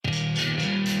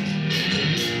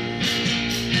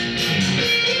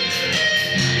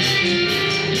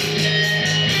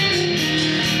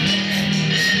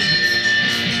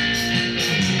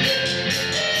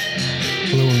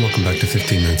to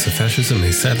 15 Minutes of Fascism,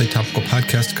 a sadly topical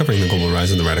podcast covering the global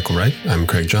rise of the radical right. I'm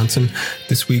Craig Johnson.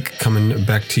 This week, coming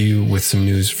back to you with some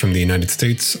news from the United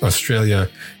States, Australia,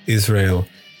 Israel,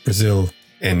 Brazil,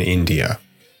 and India.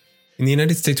 In the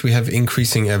United States, we have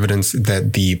increasing evidence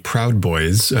that the Proud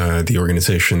Boys, the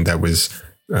organization that was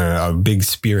a big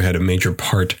spearhead, a major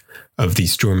part of the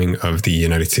storming of the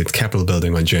United States Capitol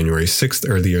building on January 6th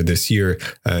earlier this year,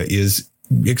 is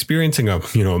experiencing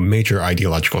a major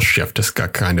ideological shift, a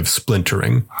kind of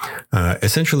splintering.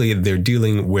 Essentially, they're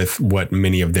dealing with what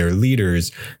many of their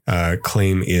leaders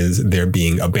claim is they're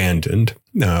being abandoned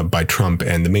by Trump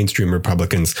and the mainstream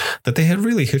Republicans that they had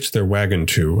really hitched their wagon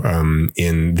to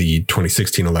in the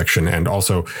 2016 election and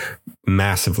also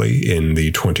massively in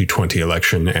the 2020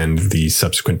 election and the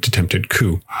subsequent attempted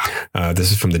coup.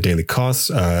 This is from the Daily Kos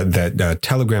that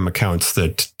Telegram accounts,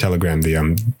 Telegram,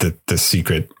 the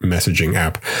secret messaging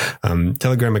app,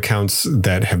 Telegram accounts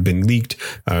that have been leaked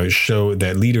show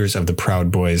that leaders of the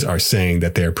Proud Boys are saying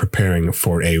that they're preparing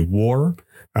for a war,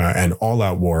 an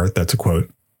all-out war. That's a quote.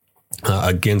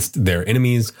 Against their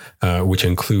enemies, which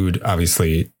include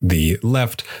obviously the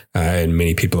left and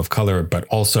many people of color, but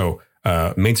also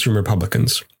mainstream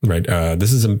Republicans, right?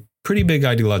 This is a pretty big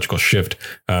ideological shift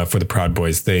for the Proud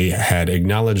Boys. They had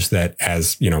acknowledged that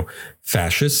as,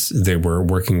 fascists, they were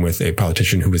working with a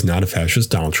politician who was not a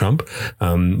fascist, Donald Trump.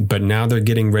 But now they're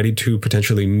getting ready to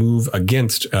potentially move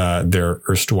against their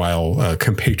erstwhile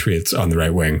compatriots on the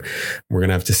right wing. We're going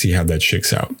to have to see how that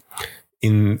shakes out.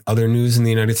 In other news in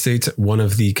the United States, one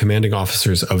of the commanding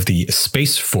officers of the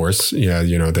Space Force,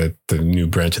 the new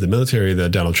branch of the military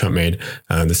that Donald Trump made,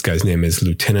 this guy's name is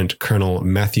Lieutenant Colonel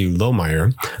Matthew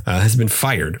Lohmeyer, has been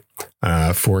fired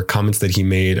for comments that he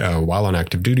made while on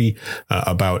active duty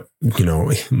about,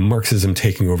 Marxism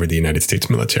taking over the United States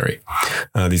military.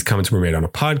 These comments were made on a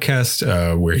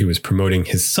podcast where he was promoting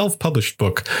his self-published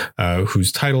book,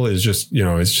 whose title is just,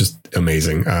 it's just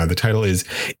amazing. The title is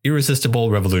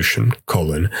Irresistible Revolution,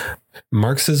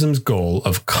 Marxism's Goal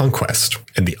of Conquest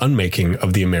and the Unmaking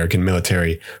of the American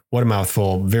Military. What a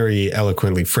mouthful. Very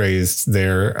eloquently phrased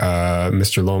there,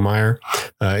 Mr. Lohmeyer.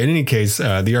 In any case,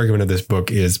 the argument of this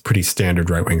book is pretty standard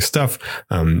right-wing stuff,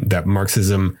 that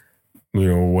Marxism,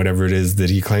 whatever it is that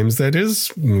he claims that is,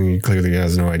 he clearly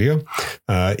has no idea,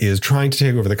 is trying to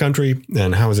take over the country.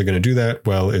 And how is it going to do that?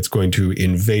 Well, it's going to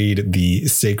invade the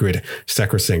sacred,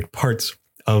 sacrosanct parts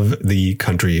of the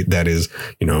country that is,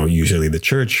 usually the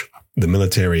church, the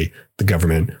military, the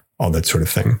government, all that sort of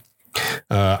thing.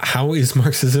 How is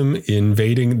Marxism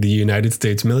invading the United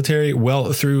States military?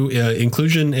 Well, through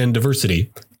inclusion and diversity.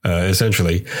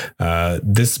 Essentially,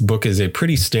 this book is a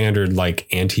pretty standard,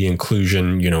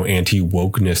 anti-inclusion,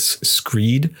 anti-wokeness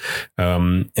screed.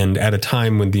 And at a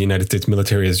time when the United States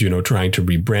military is, trying to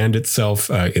rebrand itself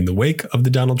in the wake of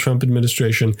the Donald Trump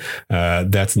administration,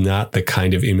 that's not the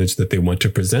kind of image that they want to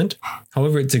present.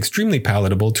 However, it's extremely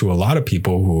palatable to a lot of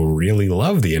people who really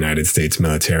love the United States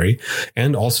military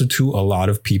and also to a lot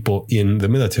of people in the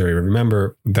military.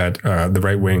 Remember that the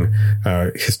right wing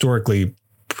historically,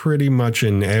 pretty much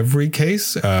in every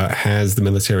case, has the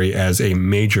military as a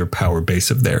major power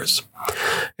base of theirs.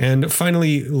 And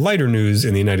finally, lighter news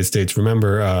in the United States.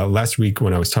 Remember last week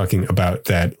when I was talking about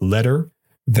that letter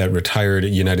that retired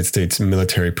United States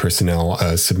military personnel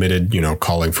submitted,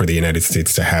 calling for the United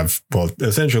States to have,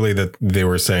 essentially that they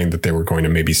were saying that they were going to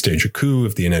maybe stage a coup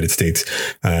if the United States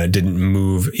didn't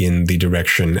move in the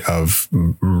direction of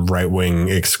right-wing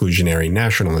exclusionary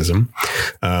nationalism.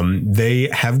 They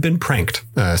have been pranked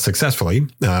successfully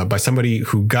by somebody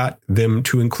who got them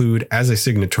to include as a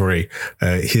signatory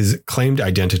his claimed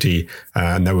identity,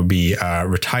 and that would be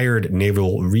retired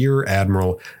Naval Rear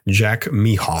Admiral Jack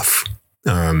Mehoff.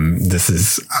 This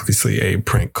is obviously a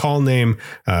prank call name.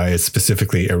 It's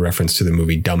specifically a reference to the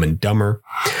movie Dumb and Dumber.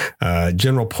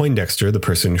 General Poindexter, the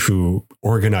person who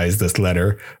organized this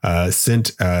letter,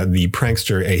 sent the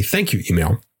prankster a thank you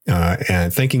email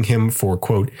and thanking him for,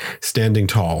 quote, standing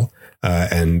tall.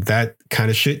 And that kind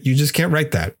of shit, you just can't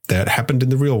write that. That happened in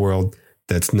the real world.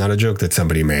 That's not a joke that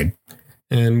somebody made.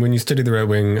 And when you study the right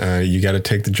wing, you got to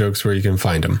take the jokes where you can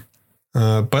find them.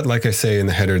 But like I say in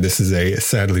the header, this is a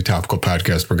sadly topical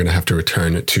podcast. We're going to have to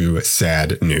return to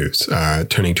sad news.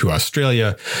 Turning to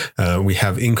Australia, we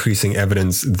have increasing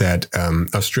evidence that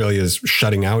Australia's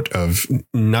shutting out of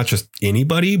not just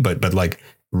anybody, but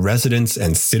residents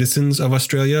and citizens of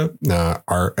Australia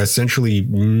are essentially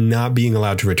not being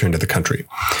allowed to return to the country.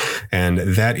 And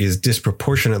that is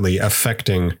disproportionately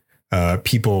affecting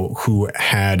people who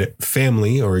had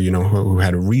family or, who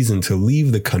had a reason to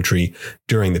leave the country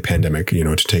during the pandemic,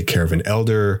 to take care of an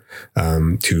elder,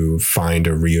 to find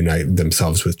or reunite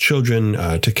themselves with children,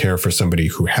 to care for somebody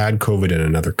who had COVID in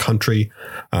another country.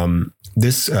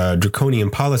 This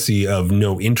draconian policy of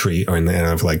no entry and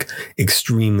of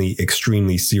extremely,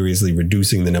 extremely seriously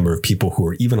reducing the number of people who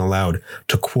are even allowed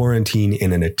to quarantine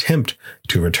in an attempt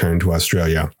to return to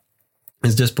Australia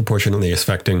is disproportionately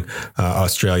affecting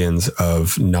Australians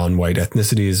of non-white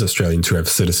ethnicities, Australians who have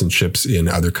citizenships in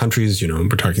other countries. We're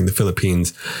talking the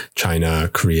Philippines, China,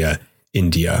 Korea,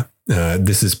 India.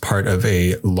 This is part of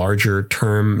a larger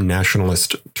term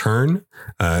nationalist turn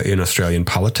in Australian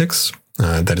politics.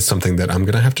 That is something that I'm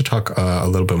going to have to talk a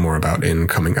little bit more about in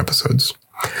coming episodes.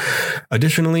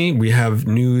 Additionally, we have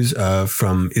news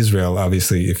from Israel.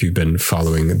 Obviously, if you've been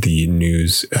following the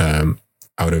news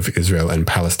out of Israel and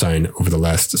Palestine over the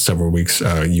last several weeks,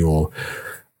 you'll,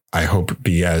 I hope,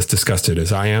 be as disgusted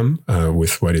as I am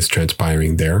with what is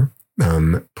transpiring there.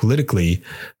 Politically,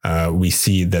 we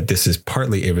see that this is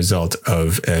partly a result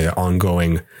of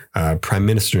ongoing prime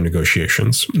minister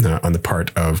negotiations on the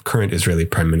part of current Israeli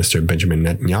Prime Minister Benjamin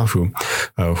Netanyahu,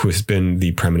 who has been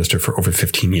the prime minister for over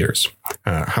 15 years.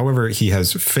 However, he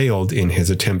has failed in his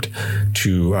attempt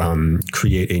to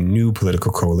create a new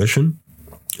political coalition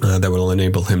that will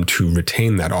enable him to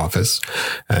retain that office.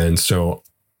 And so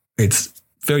it's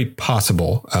very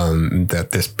possible that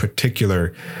this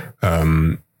particular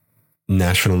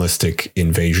nationalistic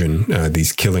invasion,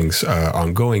 these killings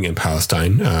ongoing in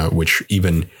Palestine, which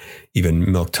even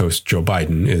milquetoast Joe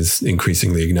Biden is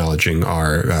increasingly acknowledging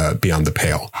are beyond the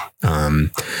pale,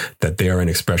 that they are an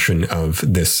expression of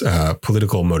this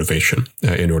political motivation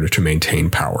in order to maintain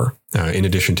power, in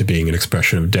addition to being an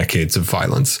expression of decades of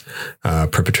violence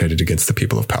perpetrated against the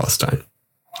people of Palestine.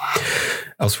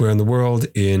 Elsewhere in the world,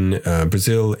 in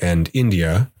Brazil and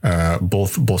India,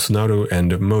 both Bolsonaro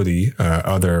and Modi,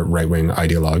 other right-wing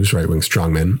ideologues, right-wing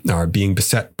strongmen, are being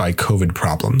beset by COVID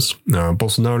problems.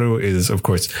 Bolsonaro is, of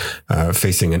course,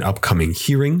 facing an upcoming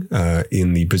hearing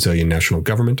in the Brazilian national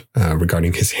government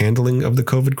regarding his handling of the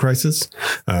COVID crisis.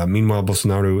 Meanwhile,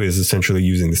 Bolsonaro is essentially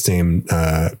using the same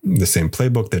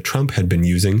playbook that Trump had been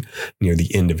using near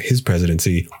the end of his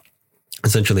presidency,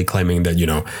 essentially claiming that,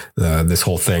 this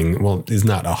whole thing, is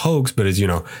not a hoax, but is,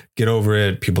 get over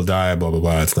it. People die, blah, blah,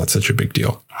 blah. It's not such a big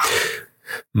deal.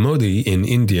 Modi in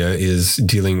India is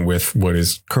dealing with what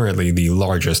is currently the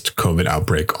largest COVID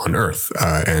outbreak on Earth.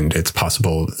 And it's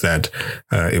possible that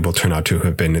it will turn out to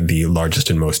have been the largest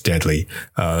and most deadly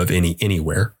of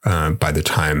anywhere by the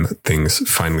time things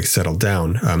finally settle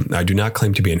down. I do not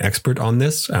claim to be an expert on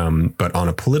this, but on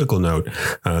a political note,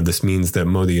 this means that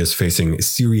Modi is facing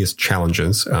serious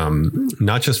challenges,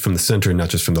 not just from the center, not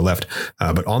just from the left,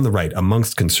 but on the right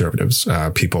amongst conservatives.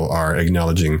 People are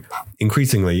acknowledging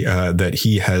increasingly that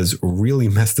he has really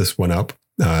messed this one up,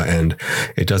 and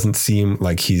it doesn't seem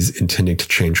like he's intending to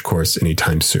change course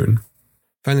anytime soon.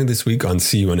 Finally, this week on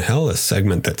See You in Hell, a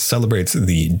segment that celebrates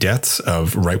the deaths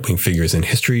of right-wing figures in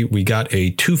history, we got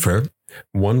a twofer,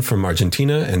 one from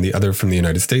Argentina and the other from the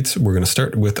United States. We're going to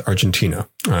start with Argentina.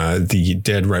 The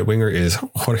dead right-winger is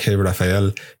Jorge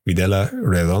Rafael Videla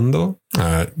Redondo,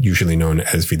 usually known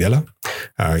as Videla.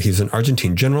 He's an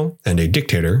Argentine general and a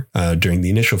dictator during the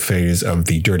initial phase of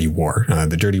the Dirty War.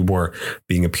 The Dirty War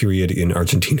being a period in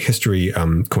Argentine history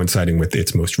coinciding with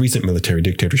its most recent military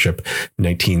dictatorship,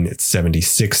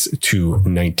 1976 to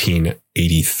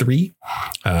 1983.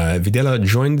 Videla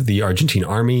joined the Argentine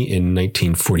army in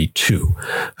 1942.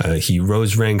 He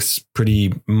rose ranks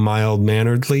pretty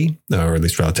mild-manneredly, or at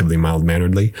least relatively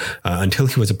mild-manneredly, until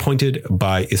he was appointed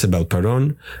by Isabel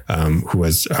Perón, who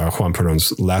was Juan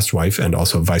Perón's last wife and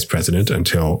also vice president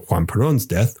until Juan Perón's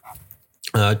death,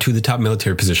 to the top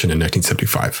military position in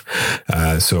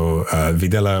 1975. So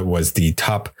Videla was the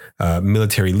top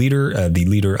military leader, the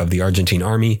leader of the Argentine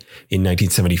army in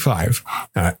 1975.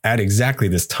 At exactly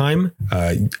this time,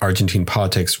 Argentine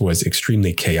politics was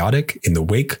extremely chaotic in the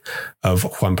wake of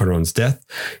Juan Perón's death.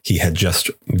 He had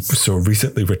just so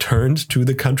recently returned to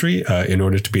the country in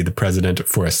order to be the president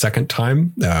for a second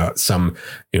time,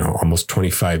 almost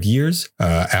 25 years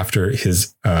after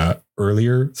his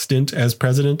earlier stint as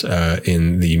president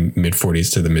in the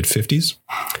mid-40s to the mid-50s.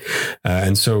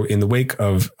 And so in the wake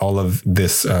of all of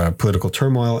this political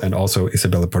turmoil and also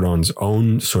Isabel Perón's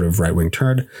own sort of right-wing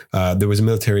turn, there was a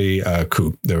military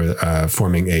coup. They were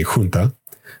forming a junta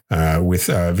with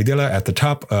Videla at the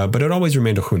top, but it always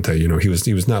remained a junta.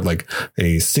 He was not like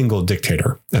a single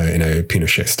dictator in a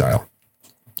Pinochet style.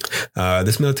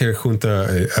 This military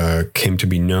junta came to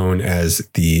be known as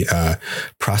the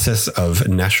Process of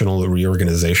National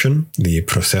Reorganization, the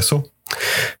Proceso,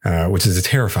 which is a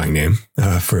terrifying name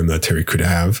for a military coup to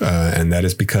have. And that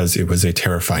is because it was a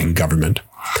terrifying government.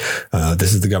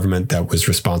 This is the government that was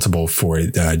responsible for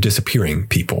disappearing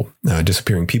people.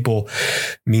 Disappearing people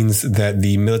means that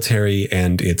the military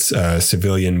and its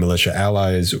civilian militia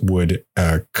allies would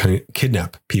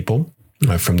kidnap people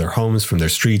from their homes, from their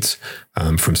streets,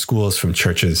 from schools, from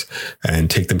churches, and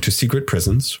take them to secret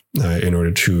prisons in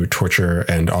order to torture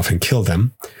and often kill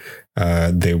them.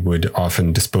 They would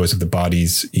often dispose of the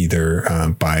bodies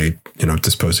either by,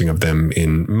 disposing of them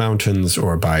in mountains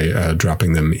or by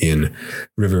dropping them in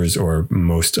rivers or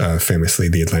most famously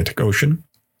the Atlantic Ocean.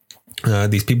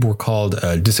 These people were called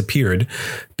disappeared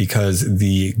because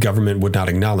the government would not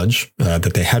acknowledge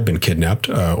that they had been kidnapped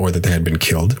or that they had been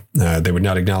killed. They would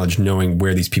not acknowledge knowing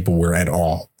where these people were at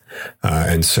all.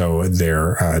 And so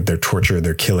their torture,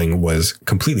 their killing was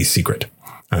completely secret.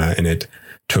 And it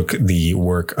took the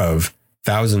work of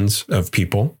thousands of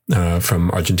people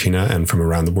from Argentina and from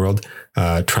around the world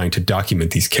trying to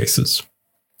document these cases.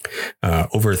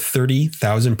 Over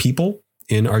 30,000 people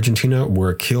in Argentina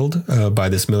were killed by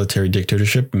this military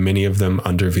dictatorship, many of them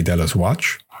under Videla's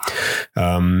watch.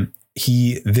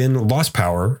 He then lost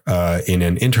power in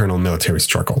an internal military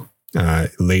struggle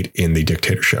late in the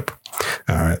dictatorship.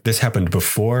 This happened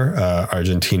before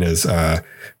Argentina's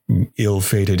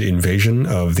ill-fated invasion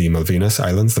of the Malvinas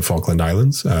Islands, the Falkland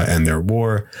Islands, and their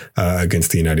war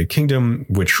against the United Kingdom,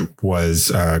 which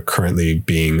was currently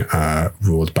being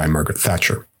ruled by Margaret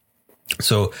Thatcher.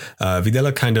 So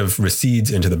Videla kind of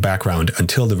recedes into the background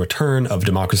until the return of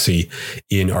democracy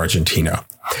in Argentina.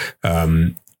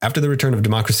 After the return of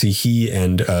democracy, he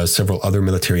and several other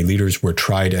military leaders were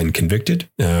tried and convicted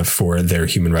for their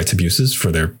human rights abuses,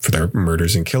 for their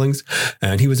murders and killings.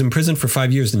 And he was imprisoned for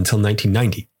 5 years until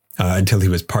 1990, until he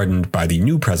was pardoned by the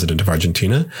new president of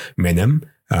Argentina, Menem,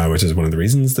 which is one of the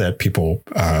reasons that people,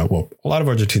 a lot of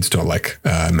Argentines don't like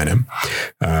Menem.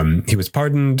 He was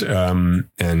pardoned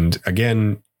and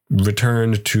again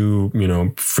returned to,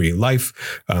 free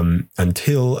life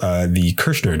until the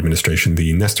Kirchner administration,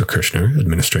 the Nestor Kirchner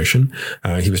administration.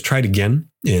 He was tried again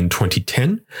in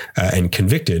 2010 and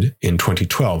convicted in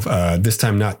 2012, this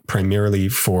time not primarily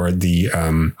for the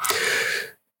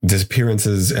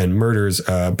disappearances and murders,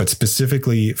 but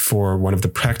specifically for one of the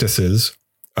practices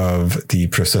of the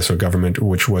Proceso government,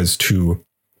 which was to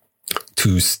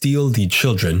steal the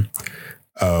children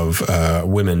of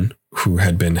women who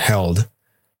had been held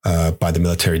by the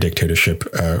military dictatorship,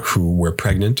 who were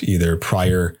pregnant either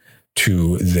prior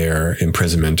to their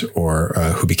imprisonment or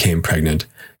who became pregnant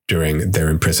during their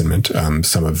imprisonment.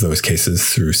 Some of those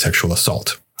cases through sexual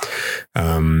assault.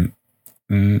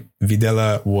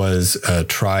 Videla was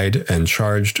tried and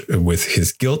charged with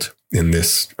his guilt in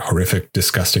this horrific,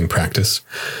 disgusting practice.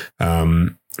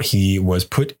 He was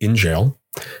put in jail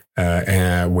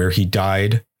where he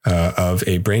died of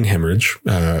a brain hemorrhage,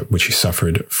 which he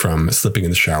suffered from slipping in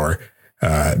the shower.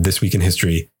 This week in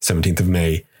history, 17th of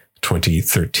May,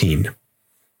 2013.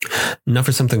 Now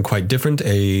for something quite different,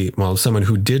 someone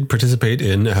who did participate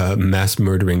in mass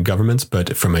murdering governments,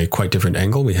 but from a quite different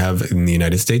angle. We have in the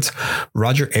United States,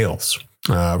 Roger Ailes.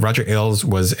 Roger Ailes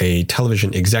was a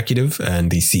television executive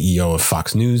and the CEO of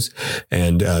Fox News,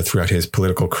 and throughout his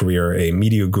political career, a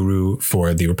media guru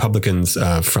for the Republicans,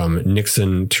 from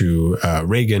Nixon to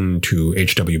Reagan to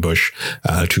H.W. Bush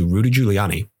to Rudy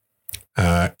Giuliani.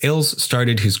 Ailes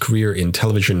started his career in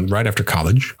television right after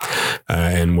college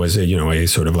and was a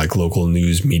sort of like local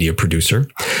news media producer.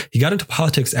 He got into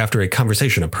politics after a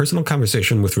personal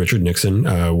conversation with Richard Nixon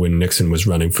when Nixon was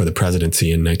running for the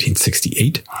presidency in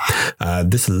 1968.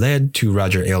 This led to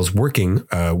Roger Ailes working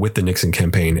with the Nixon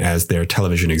campaign as their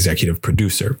television executive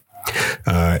producer.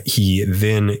 He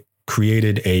then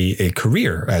created a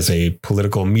career as a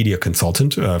political media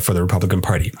consultant for the Republican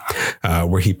Party,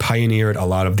 where he pioneered a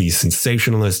lot of these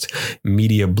sensationalist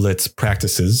media blitz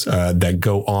practices that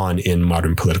go on in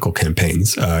modern political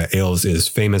campaigns. Ailes is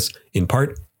famous in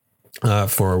part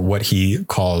for what he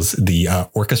calls the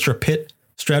orchestra pit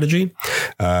strategy.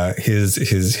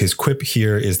 His quip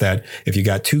here is that if you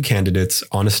got two candidates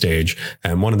on a stage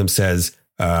and one of them says,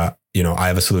 I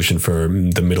have a solution for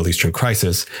the Middle Eastern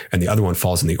crisis, and the other one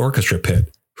falls in the orchestra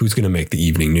pit, who's going to make the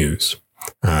evening news?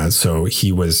 So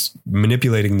he was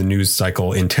manipulating the news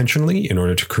cycle intentionally in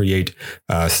order to create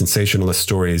sensationalist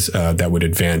stories that would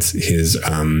advance his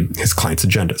clients'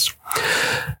 agendas.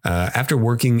 After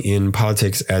working in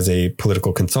politics as a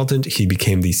political consultant, he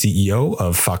became the CEO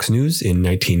of Fox News in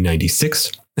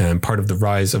 1996. and part of the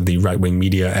rise of the right-wing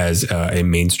media as a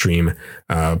mainstream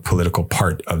political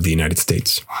part of the United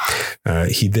States.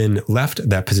 He then left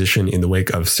that position in the wake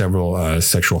of several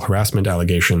sexual harassment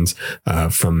allegations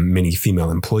from many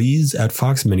female employees at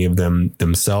Fox, many of them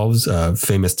themselves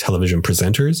famous television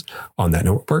presenters on that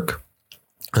network.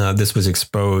 This was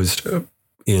exposed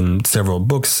in several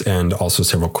books and also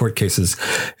several court cases,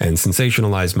 and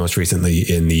sensationalized most recently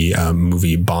in the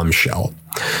movie Bombshell.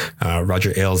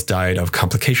 Roger Ailes died of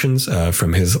complications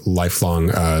from his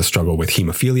lifelong struggle with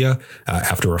hemophilia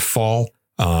after a fall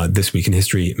this week in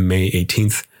history, May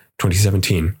 18th,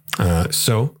 2017.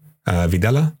 So,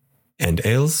 Videla and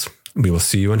Ailes, we will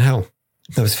see you in hell.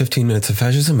 That was 15 Minutes of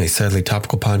Fascism, a sadly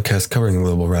topical podcast covering the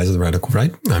global rise of the radical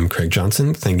right. I'm Craig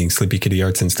Johnson, thanking Sleepy Kitty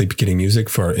Arts and Sleepy Kitty Music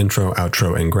for our intro,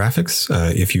 outro, and graphics.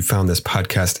 If you found this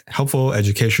podcast helpful,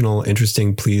 educational,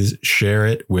 interesting, please share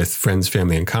it with friends,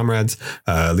 family, and comrades.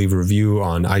 Leave a review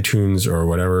on iTunes or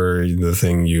whatever the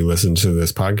thing you listen to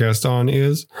this podcast on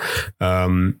is.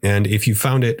 And if you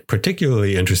found it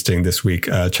particularly interesting this week,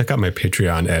 check out my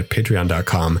Patreon at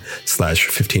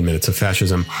patreon.com/15 Minutes of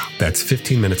Fascism. That's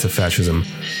 15 Minutes of Fascism.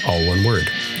 All one word.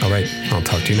 All right. I'll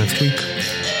talk to you next week.